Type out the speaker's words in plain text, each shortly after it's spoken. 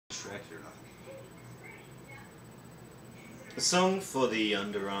tracks or not? A song for the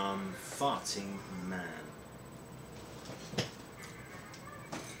underarm farting man.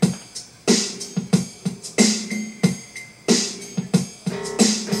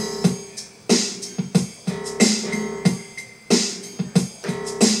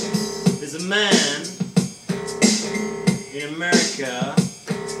 There's a man in America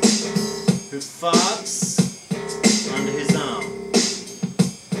who farts under his arm.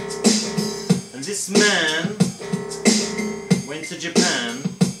 And this man went to Japan.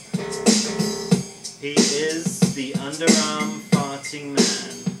 He is the underarm farting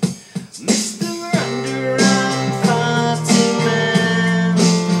man. Mr. Underarm farting man.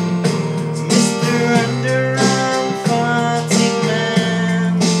 Mr. Underarm farting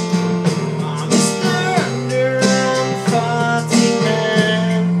man. Oh, Mr. Underarm farting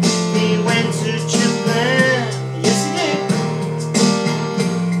man. He went to Japan. Yes, he did.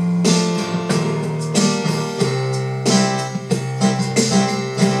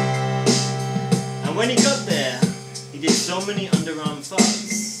 And when he got there, he did so many underarm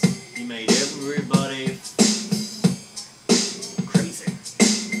farts, he made everybody crazy.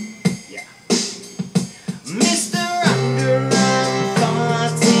 Yeah. Mr. Underarm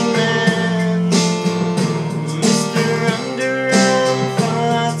farting man. Mr. Underarm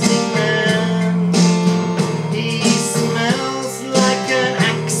farting man. He smells like an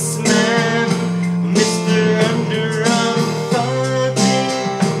Axeman. Mr. Underarm farting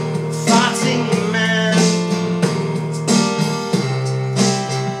man.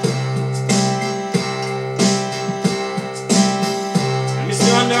 And Mr.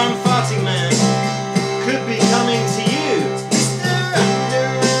 Underarm farting man could be coming to you. Mr.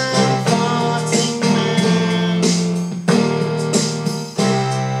 Underarm farting man.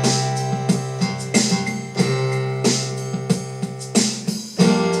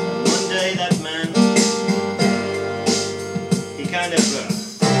 One day that man, he kind of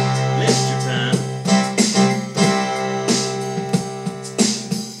left Japan.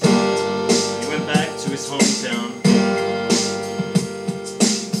 He went back to his hometown.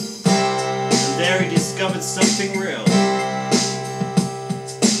 And there he discovered something real.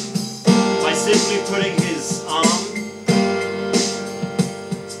 By simply putting his arm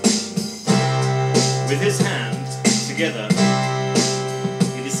with his hand together,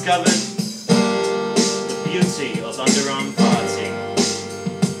 he discovered the beauty of underarm farting.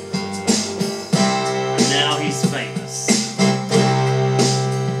 And now he's famous.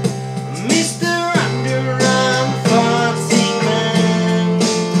 Mr. Underarm farting man.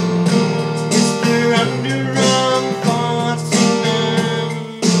 Mr. Underarm farting man.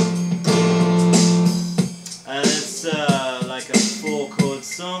 It's like a 4-chord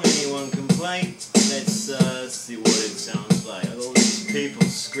song, anyone can play. Let's see what it sounds like. All these people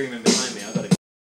screaming behind me. I gotta